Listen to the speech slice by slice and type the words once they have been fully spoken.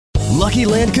Lucky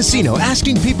Land Casino,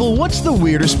 asking people, what's the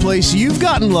weirdest place you've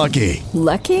gotten lucky?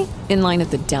 Lucky? In line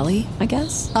at the deli, I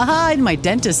guess? Aha, in my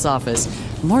dentist's office.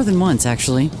 More than once,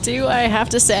 actually. Do I have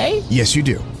to say? Yes, you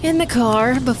do. In the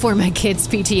car before my kids'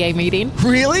 PTA meeting.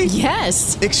 Really?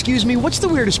 Yes. Excuse me, what's the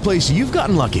weirdest place you've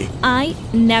gotten lucky? I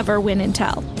never win and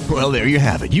tell. Well, there you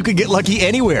have it. You can get lucky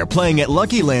anywhere, playing at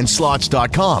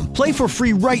LuckyLandSlots.com. Play for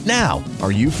free right now.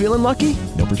 Are you feeling lucky?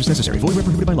 No purchase necessary. Void where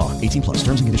prohibited by law. 18 plus.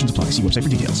 Terms and conditions apply. See website for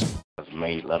details.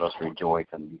 Made, let us rejoice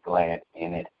and be glad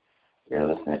in it.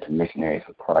 You're listening to Missionaries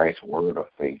of Christ, Word of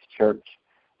Faith Church.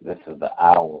 This is the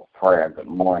hour of prayer. Good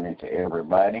morning to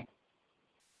everybody.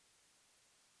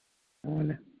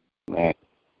 Morning. Man,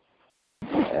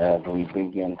 as we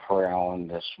begin prayer on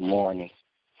this morning,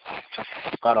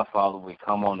 God our Father, we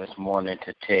come on this morning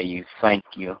to tell you thank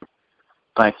you.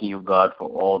 Thank you, God, for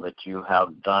all that you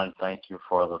have done. Thank you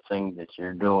for the things that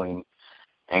you're doing.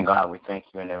 And, God, we thank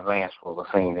you in advance for the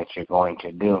thing that you're going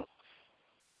to do.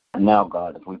 And now,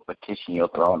 God, as we petition your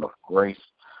throne of grace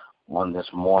on this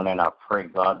morning, I pray,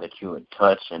 God, that you would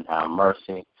touch and have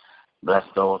mercy. Bless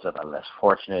those that are less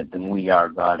fortunate than we are,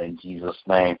 God, in Jesus'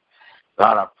 name.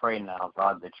 God, I pray now,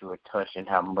 God, that you would touch and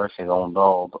have mercy on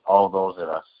all those that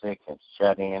are sick and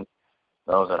shut in,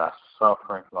 those that are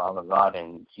suffering, Father God,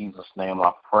 in Jesus' name.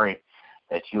 I pray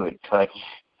that you would touch,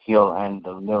 heal, and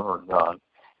deliver, God,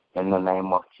 in the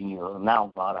name of Jesus.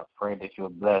 Now, God, I pray that you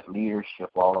would bless leadership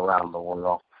all around the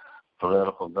world,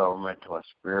 political, governmental, and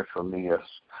spiritual leaders.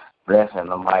 Bless in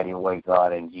the mighty way,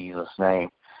 God, in Jesus' name.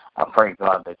 I pray,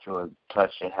 God, that you would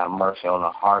touch and have mercy on the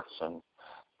hearts and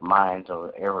minds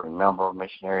of every member of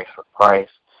Missionaries for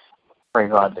Christ. I pray,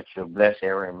 God, that you would bless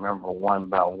every member one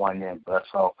by one and bless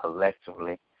all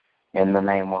collectively. In the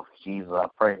name of Jesus, I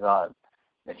pray, God,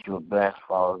 that you would bless,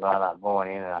 Father God, our going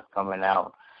in and our coming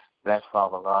out. Bless,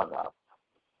 Father God, our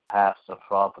pastor,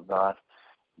 Father God.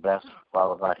 Bless,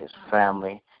 Father God, his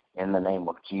family. In the name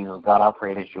of Jesus, God, I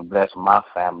pray that you bless my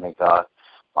family, God,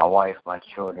 my wife, my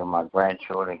children, my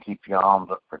grandchildren. Keep your arms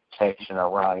of protection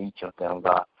around each of them,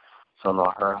 God, so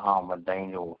no hurt, harm, or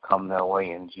danger will come their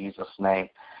way in Jesus' name.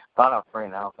 God, I pray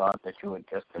now, God, that you would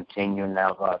just continue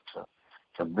now, God,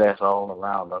 to bless all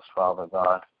around us, Father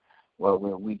God. Where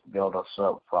we're weak, build us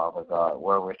up, Father God.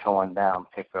 Where we're torn down,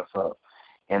 pick us up.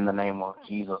 In the name of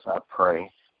Jesus, I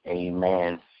pray.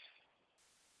 Amen.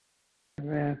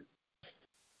 Amen.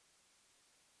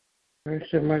 Grace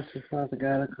and mercy, Father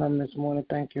God, I come this morning.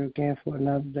 Thank you again for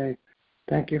another day.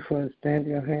 Thank you for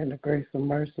extending your hand of grace and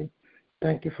mercy.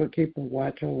 Thank you for keeping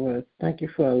watch over us. Thank you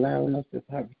for allowing us this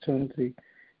opportunity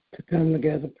to come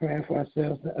together praying for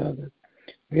ourselves and others.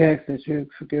 We ask that you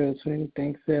forgive us for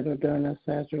anything said or done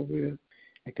outside your will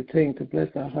and continue to bless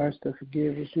our hearts to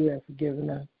forgive as you have forgiven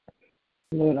us.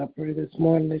 Lord, I pray this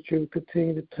morning that you will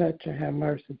continue to touch and have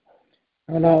mercy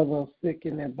on all those sick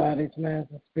in their bodies, minds,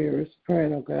 and spirits.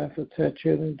 Praying, oh God, for touch,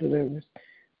 healing, and deliverance.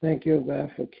 Thank you, oh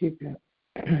God, for keeping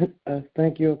us.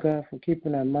 Thank you, oh God, for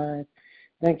keeping our minds.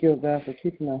 Thank you, oh God, for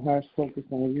keeping our hearts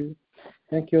focused on you.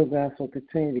 Thank you, oh God, for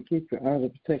continuing to keep your arms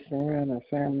of protection around our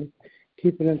families,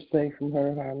 keeping them safe from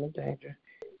hurt, harm, and danger,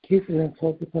 keeping them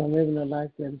focused on living a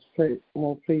life that is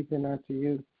more pleasing unto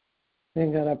you.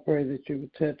 Thank God, I pray that you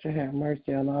would touch and have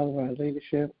mercy on all of our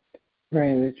leadership,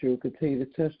 praying that you will continue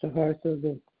to touch the hearts of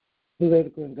the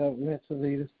political and governmental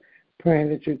leaders, praying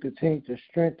that you continue to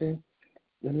strengthen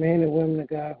the men and women of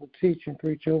God who teach and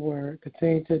preach your word,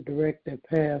 continue to direct their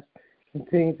paths,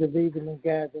 continue to lead them and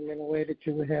guide them in the way that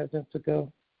you would have them to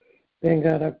go. Then,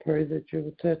 God, I pray that you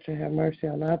would touch and have mercy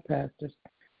on our pastors,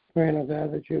 praying, oh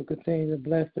God, that you will continue to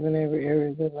bless them in every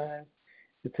area of their lives,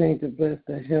 continue to bless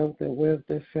their health, their wealth,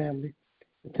 their family,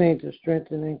 continue to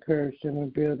strengthen and encourage them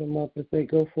and build them up as they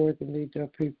go forth and lead your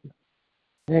people.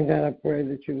 And God, I pray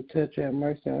that you would touch and have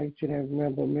mercy on each and every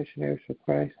member of Missionaries for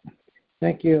Christ.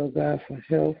 Thank you, O God, for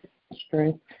health,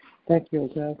 strength. Thank you, O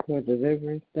God, for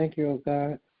deliverance. Thank you, O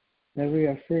God, that we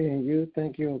are free in you.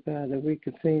 Thank you, O God, that we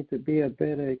continue to be a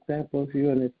better example of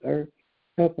you on this earth,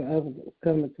 helping others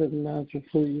come into the knowledge of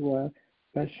who you are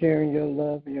by sharing your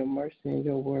love and your mercy and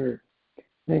your word.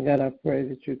 And God, I pray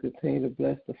that you continue to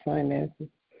bless the finances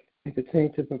and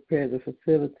continue to prepare the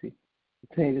facility.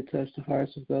 Continue to touch the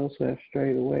hearts of those who have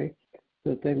strayed away so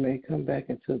that they may come back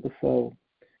into the fold.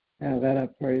 Now, God, I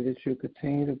pray that you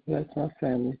continue to bless my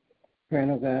family. Praying,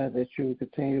 oh God, that you will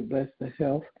continue to bless the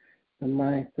health, the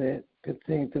mindset,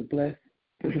 continue to bless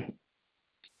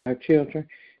our children,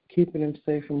 keeping them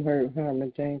safe from hurt, harm,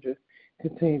 and danger.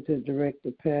 Continue to direct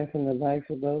the path and the life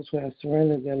of those who have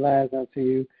surrendered their lives unto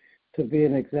you, to be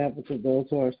an example to those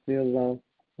who are still lost,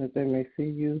 that they may see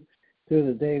you through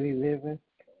the daily living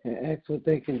and ask what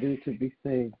they can do to be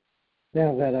saved.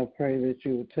 Now, God, I pray that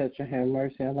you would touch and have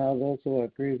mercy on all those who are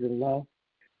grieved and lost.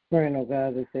 Praying, oh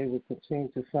God, that they would continue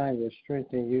to find their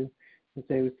strength in you, that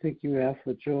they would seek you out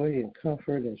for joy and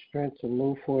comfort and strength to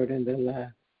move forward in their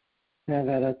lives. Now,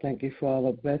 God, I thank you for all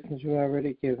the blessings you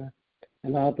already given,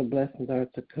 and all the blessings are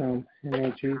to come. And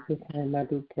in Jesus' name I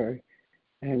do pray.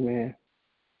 Amen.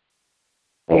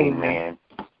 Amen.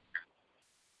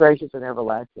 Gracious and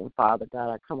everlasting Father,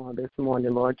 God, I come on this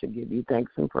morning, Lord, to give you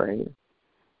thanks and praise.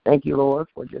 Thank you, Lord,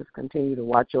 for just continue to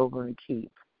watch over and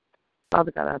keep.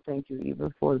 Father God, I thank you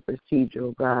even for the procedure,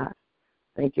 oh God.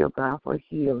 Thank you, oh God, for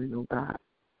healing, oh God.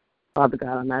 Father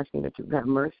God, I'm asking that you have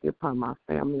mercy upon my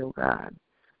family, oh God,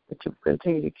 that you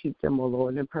continue to keep them, oh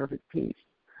Lord, in perfect peace.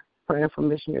 Praying for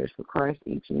missionaries for Christ,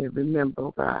 each and every member,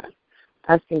 oh God.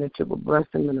 Asking that you will bless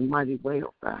them in a mighty way,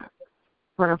 oh God.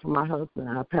 Praying for my husband,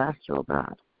 our pastor, oh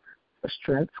God, for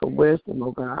strength, for wisdom,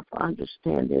 oh God, for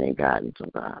understanding and guidance,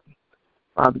 oh God.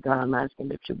 Father God, I'm asking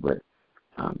that you would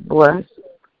bless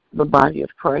the body of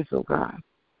Christ, oh God.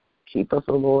 Keep us,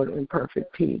 oh Lord, in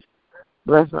perfect peace.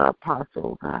 Bless our apostle,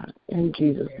 oh God. In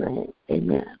Jesus' name,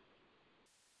 amen.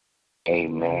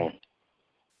 Amen.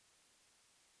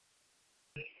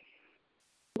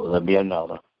 Will there be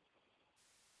another?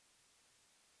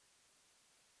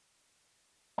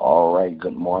 All right,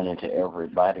 good morning to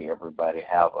everybody. Everybody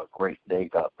have a great day.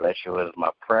 God bless you. Is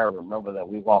my prayer. Remember that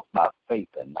we walk by faith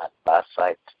and not by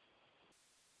sight.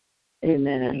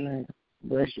 Amen.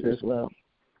 Bless you as well.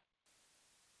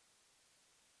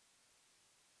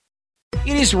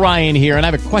 It is Ryan here, and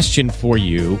I have a question for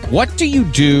you. What do you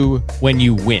do when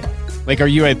you win? Like, are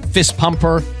you a fist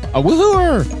pumper, a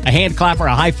woohooer, a hand clapper,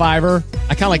 a high fiver?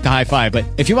 I kind of like the high five, but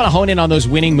if you want to hone in on those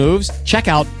winning moves, check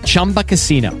out Chumba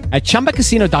Casino. At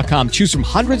ChumbaCasino.com, choose from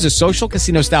hundreds of social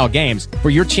casino-style games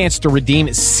for your chance to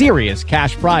redeem serious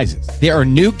cash prizes. There are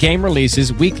new game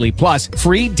releases weekly, plus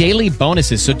free daily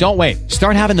bonuses, so don't wait.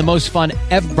 Start having the most fun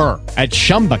ever at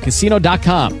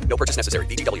ChumbaCasino.com. No purchase necessary.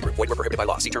 VGW Group. Void where prohibited by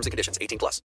law. See terms and conditions. 18+.